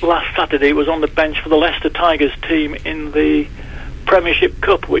last Saturday was on the bench for the Leicester Tigers team in the Premiership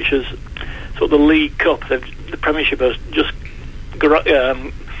Cup, which is sort of the League Cup. the Premiership are just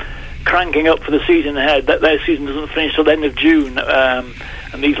cranking up for the season ahead. That their season doesn't finish till the end of June,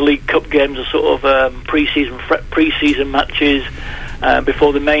 and these League Cup games are sort of pre-season matches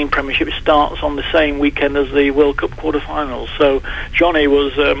before the main Premiership starts on the same weekend as the World Cup quarter-finals. So Johnny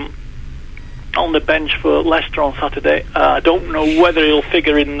was on the bench for Leicester on Saturday. I don't know whether he'll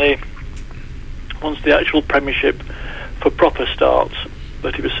figure in once the actual Premiership for proper starts,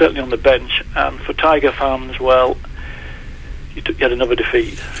 but he was certainly on the bench. And for Tiger fans, well, you had another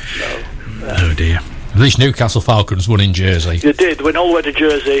defeat. So, oh dear. At least Newcastle Falcons won in Jersey. They did. Went all the way to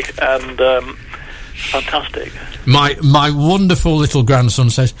Jersey, and fantastic. My wonderful little grandson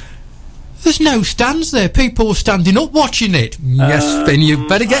says, "There's no stands there. People were standing up watching it." Yes, Finn, you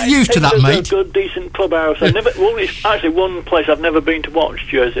better get used to that, mate. A good, decent clubhouse. It's actually one place I've never been to watch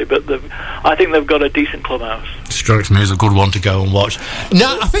Jersey, but I think they've got a decent clubhouse. Strikes me as a good one to go and watch.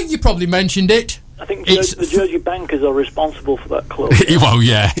 Now, I think you probably mentioned it. I think the Jersey Bankers are responsible for that club. Well,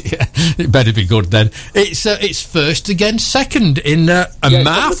 yeah, it better be good then. It's first against second in a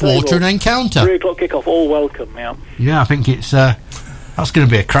mouth-watering encounter. 3 o'clock kickoff, all welcome. Yeah, I think it's that's going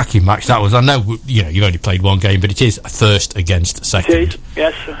to be a cracking match. That was. I know you've only played one game, but it is first against second. It is,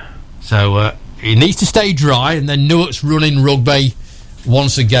 yes. So he needs to stay dry, and then Newart's running rugby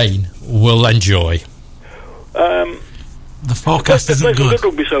once again will enjoy. The forecast isn't good. Good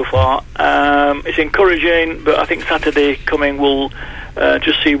rugby so far. It's encouraging, but I think Saturday coming we'll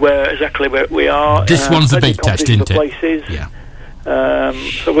just see exactly where we are. This one's a big test, isn't it? Places. Yeah.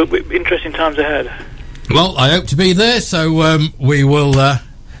 So we're interesting times ahead. Well, I hope to be there, so we will... If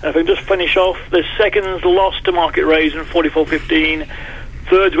I can just finish off, the seconds lost to Market Raisin, 44-15.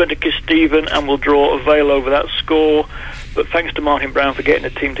 Thirds went to Kistephen and will draw a Vale over that score. But thanks to Martin Brown for getting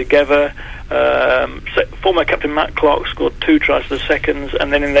the team together. Former captain Matt Clark scored 2 tries for the seconds.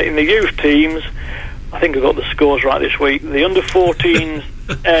 And then in the youth teams, I think I got the scores right this week. The under-14s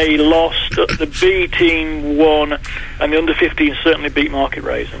A lost, the B team won, and the under-15s certainly beat Market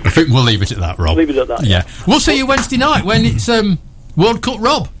Raisin. I think we'll leave it at that, Rob. Leave it at that. Yeah. We'll see you Wednesday night when it's World Cup,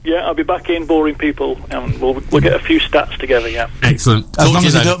 Rob. Yeah, I'll be back in boring people, and we'll get a few stats together, yeah. Excellent. As long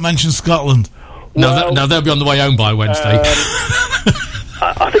as you don't mention Scotland. No, they'll be on the way home by Wednesday.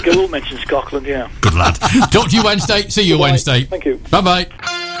 I think I will mention Scotland, yeah. Good lad. Talk to you Wednesday. See you Wednesday. Thank you. Bye-bye.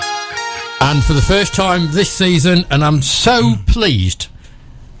 And for the first time this season, and I'm so pleased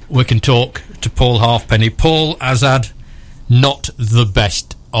we can talk to Paul Halfpenny. Paul has had not the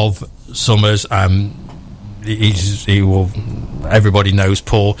best of summers. Everybody knows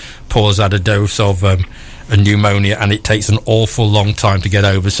Paul. Paul's had a dose of a pneumonia, and it takes an awful long time to get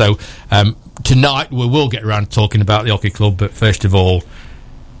over. So tonight we will get around to talking about the hockey club, but first of all,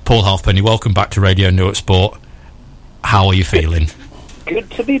 Paul Halfpenny, welcome back to Radio Newark Sport. How are you feeling? Good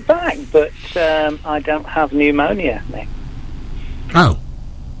to be back, but I don't have pneumonia, Nick. Oh,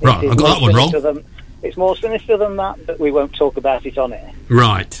 right, I got that one wrong. It's more sinister than that, but we won't talk about it on air.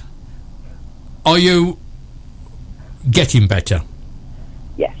 Right. Are you getting better?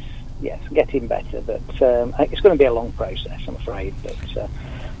 Yes, getting better, but it's going to be a long process, I'm afraid. But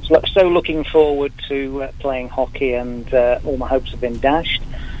so looking forward to playing hockey, and all my hopes have been dashed.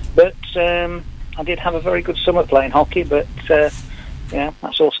 But I did have a very good summer playing hockey, but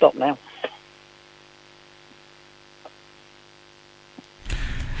that's all stopped now.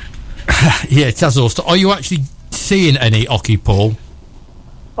 Yeah, it has all stopped. Are you actually seeing any hockey, Paul?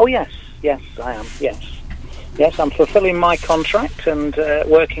 Oh, yes, I am, Yes, I'm fulfilling my contract and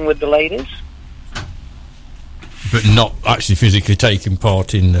working with the ladies. But not actually physically taking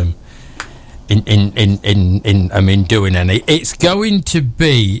part in doing any. It's going to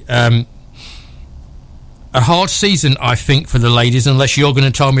be a hard season, I think, for the ladies, unless you're going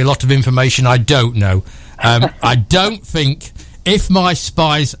to tell me a lot of information I don't know. I don't think, if my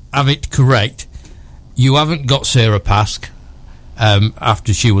spies have it correct, you haven't got Sarah Pask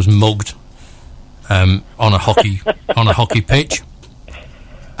after she was mugged on a hockey pitch.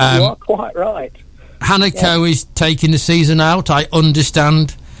 You are quite right. Hannah Coe is taking the season out, I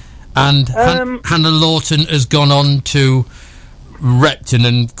understand, and Hannah Lawton has gone on to Repton,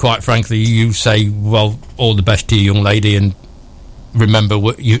 and quite frankly, you say, well, all the best to you, young lady, and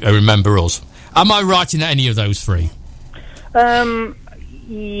remember us. Am I right in any of those three?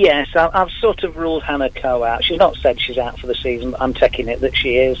 Yes, I've sort of ruled Hannah Coe out. She's not said she's out for the season, but I'm taking it that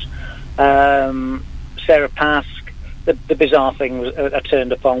she is. Sarah Pask, the bizarre thing was I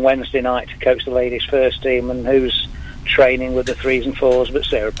turned up on Wednesday night to coach the ladies' first team, and who's training with the 3s and 4s but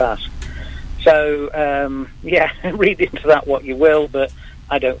Sarah Pask. So, read into that what you will, but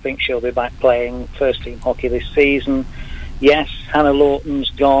I don't think she'll be back playing first team hockey this season. Yes, Hannah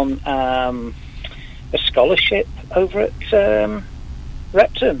Lawton's gone. scholarship over at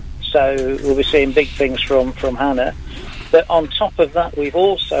Repton. So we'll be seeing big things from Hannah. But on top of that, we've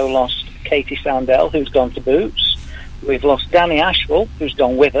also lost Katie Sandell, who's gone to Boots. We've lost Danny Ashwell, who's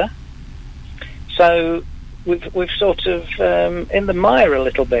gone with her. So we've sort of in the mire a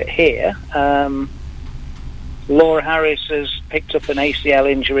little bit here. Laura Harris has picked up an ACL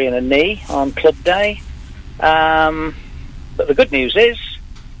injury in a knee on club day. But the good news is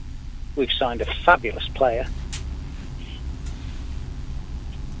we've signed a fabulous player.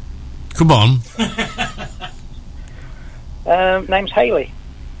 Come on. Name's Hayley.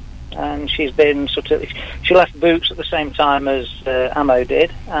 And she's been she left Boots at the same time as Amo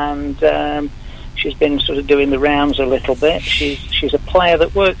did, and she's been sort of doing the rounds a little bit. She's a player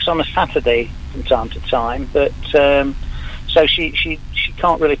that works on a Saturday from time to time, but so she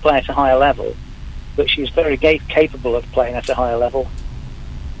can't really play at a higher level, but she's very capable of playing at a higher level.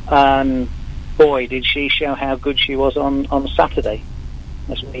 And boy, did she show how good she was on Saturday,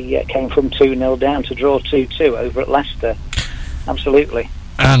 as we came from 2-0 down to draw 2-2 over at Leicester. Absolutely.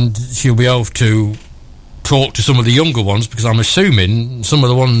 And she'll be able to talk to some of the younger ones, because I'm assuming some of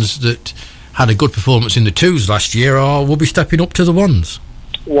the ones that had a good performance in the twos last year will be stepping up to the ones.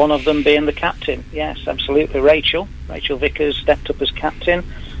 One of them being the captain, yes, absolutely. Rachel Vickers stepped up as captain.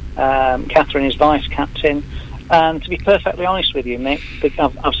 Catherine is vice captain. And to be perfectly honest with you, Mick,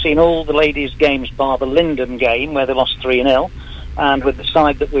 I've seen all the ladies' games bar the Lindham game where they lost 3-0. And with the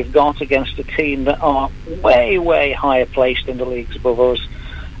side that we've got against a team that are way, way higher placed in the leagues above us,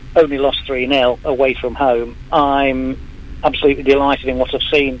 only lost 3-0 away from home, I'm absolutely delighted in what I've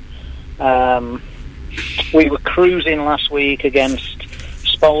seen. We were cruising last week against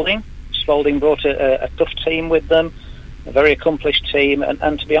Spalding. Spalding brought a tough team with them, a very accomplished team,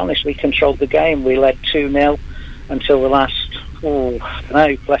 and to be honest, we controlled the game. We led 2-0 until the last,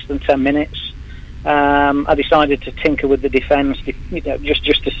 less than 10 minutes. I decided to tinker with the defence,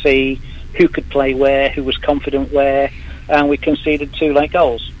 just to see who could play where, who was confident where, and we conceded 2 late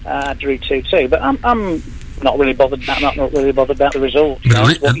goals. Drew 2-2, but I'm not really bothered about the result.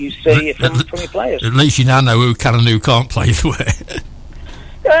 That's what you see from your players. At least you now know who can and who can't play where.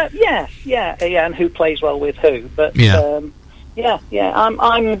 Yeah, and who plays well with who. But I'm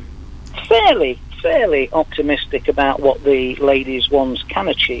fairly optimistic about what the ladies ones can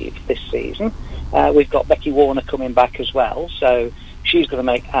achieve this season. We've got Becky Warner coming back as well, so she's going to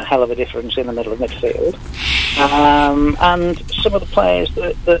make a hell of a difference in the middle of midfield. And some of the players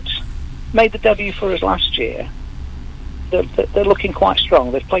that made the debut for us last year, they're looking quite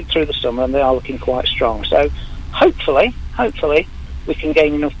strong. They've played through the summer and they are looking quite strong. So hopefully we can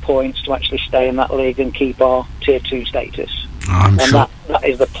gain enough points to actually stay in that league and keep our Tier 2 status. I'm sure that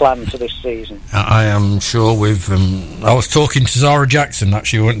is the plan for this season. I am sure I was talking to Zara Jackson,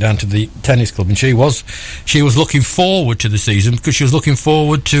 actually, went down to the tennis club, and she was looking forward to the season, because she was looking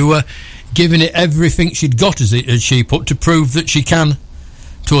forward to giving it everything she'd got, as she put, to prove that she can,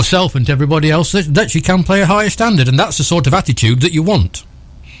 to herself and to everybody else, that she can play a higher standard, and that's the sort of attitude that you want.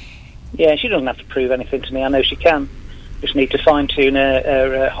 Yeah, she doesn't have to prove anything to me. I know she can. Just need to fine-tune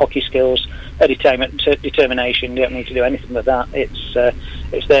her hockey skills, her determination. You don't need to do anything with that. It's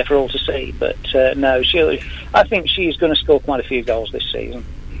there for all to see. But no, I think she's going to score quite a few goals this season,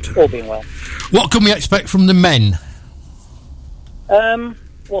 all being well. What can we expect from the men?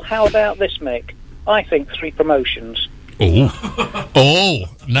 Well, how about this, Mick? I think 3 promotions. Now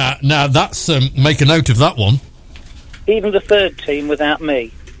that's make a note of that one. Even the 3rd team without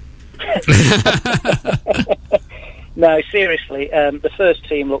me. No, seriously, the first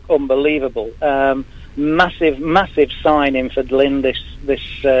team look unbelievable. Massive signing for Lynn this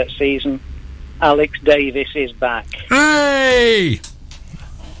season. Alex Davis is back. Hey!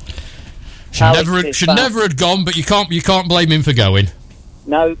 Should never have gone, but you can't blame him for going.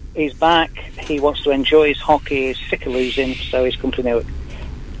 No, he's back. He wants to enjoy his hockey. He's sick of losing, so he's come to Newark.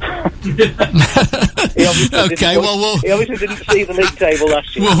 He obviously didn't see the league table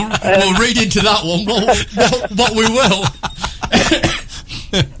last year. We'll read into that one. What we will.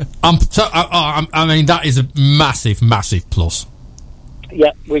 I mean, that is a massive plus.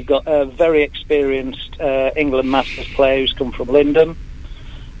 Yeah, we've got a very experienced England Masters player who's come from Lindham.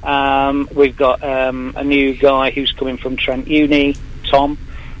 We've got a new guy who's coming from Trent Uni, Tom.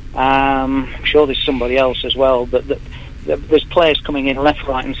 I'm sure there's somebody else as well, but there's players coming in left,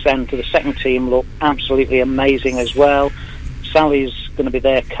 right and centre. The second team look absolutely amazing as well. Sally's going to be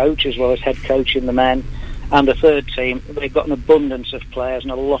their coach as well as head coach in the men. And the third team, they've got an abundance of players,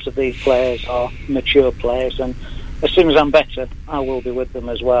 and a lot of these players are mature players, and as soon as I'm better, I will be with them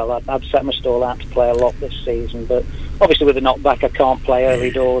as well. I've set my stall out to play a lot this season, but obviously with the knockback I can't play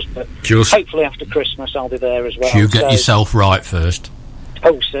early doors, but hopefully after Christmas I'll be there as well. You get yourself right first.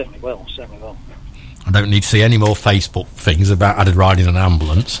 Oh, certainly will. I don't need to see any more Facebook things about Added riding an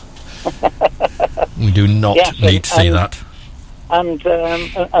ambulance. We do not need to see that. And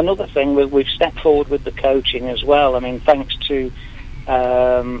another thing, we've stepped forward with the coaching as well. I mean, thanks to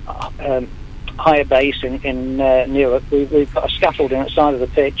Higher Base in Newark, we've got a scaffolding at the side of the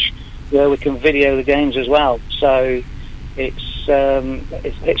pitch where we can video the games as well. So it's going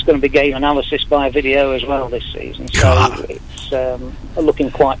to be game analysis by video as well this season. So it's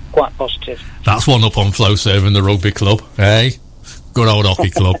looking quite positive. That's one up on Flowserve and the rugby club, eh? Good old hockey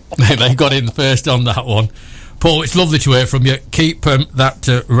club. They got in first on that one. Paul, it's lovely to hear from you. Keep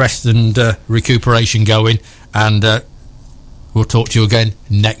that rest and recuperation going, and we'll talk to you again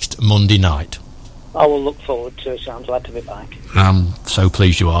next Monday night. I will look forward to it, so I'm glad to be back. I'm so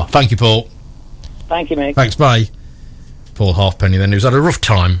pleased you are. Thank you, Paul. Thank you, Mick. Thanks, bye. Paul Halfpenny then, who's had a rough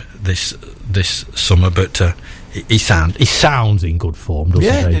time this summer, but he sounds in good form,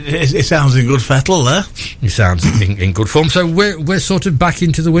 doesn't he? It sounds in good fettle there. He sounds in good form. So we're sort of back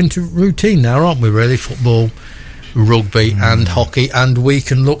into the winter routine now, aren't we, really? Football, rugby and hockey, and we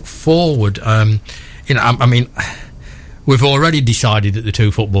can look forward. I mean, we've already decided that the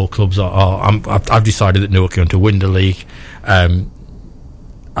two football clubs I've decided that Newark are going to win the league. I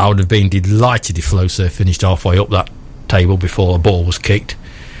would have been delighted if Flowserve finished halfway up that table before a ball was kicked,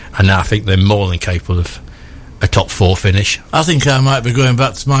 and now I think they're more than capable of a top four finish. I think I might be going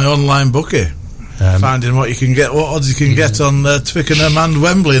back to my online bookie, finding what odds you can get on Twickenham and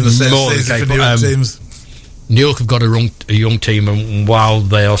Wembley in the same season for Newark teams. Newark have got a young team, and while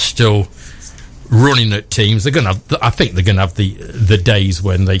they are still running at teams, they're going to have. I think they're going to have the days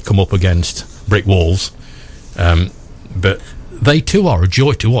when they come up against brick walls, but they too are a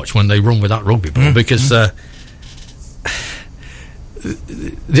joy to watch when they run with that rugby ball, because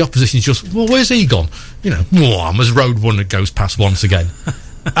the opposition is just, well, where's he gone? You know, as road one that goes past once again.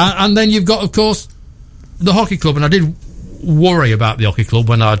 And then you've got, of course, the hockey club, and I did worry about the hockey club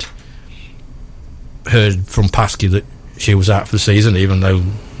when I'd heard from Paskey that she was out for the season, even though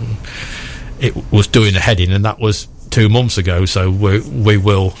it was doing a heading, and that was 2 months ago. So we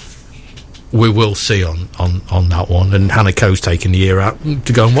will see on that one. And Hannah Coe's taking the year out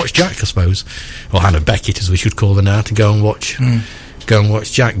to go and watch Jack, I suppose, or Hannah Beckett, as we should call her now, to go and watch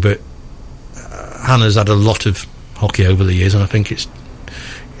Jack. But Hannah's had a lot of hockey over the years, and I think it's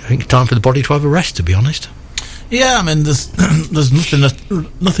time for the body to have a rest, to be honest. Yeah, I mean, there's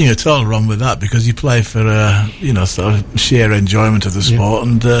nothing at all wrong with that, because you play for sort of sheer enjoyment of the sport,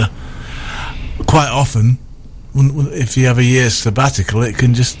 and quite often, if you have a year's sabbatical, it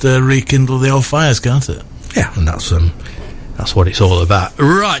can just rekindle the old fires, can't it? Yeah, and that's what it's all about.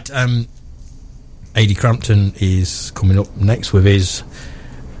 Right, Ady Crampton is coming up next with his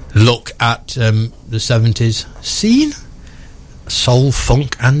look at the 70s scene, soul,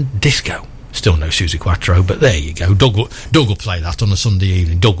 funk and disco. Still no Susie Quattro, but there you go. Doug will play that on a Sunday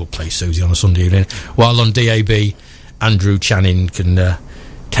evening. Doug will play Susie on a Sunday evening, while on DAB, Andrew Channing can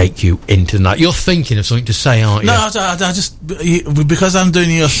take you into the night. You're thinking of something to say, aren't you? No, I just, because I'm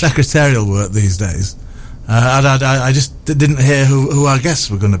doing your secretarial work these days, I just didn't hear who our guests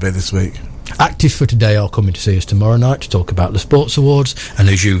were going to be this week. Active for Today are coming to see us tomorrow night to talk about the Sports Awards, and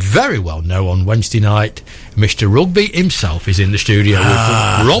as you very well know, on Wednesday night, Mr. Rugby himself is in the studio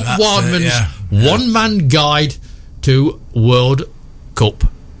with Rob Wildman's one-man guide to World Cup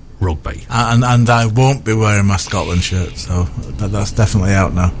Rugby. And I won't be wearing my Scotland shirt, so that's definitely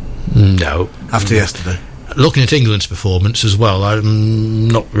out now. No. After yesterday. Looking at England's performance as well, I'm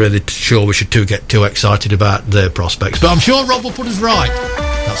not really sure we should get too excited about their prospects, but I'm sure Rob will put us right.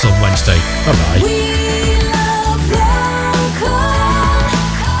 That's on Wednesday. Bye-bye.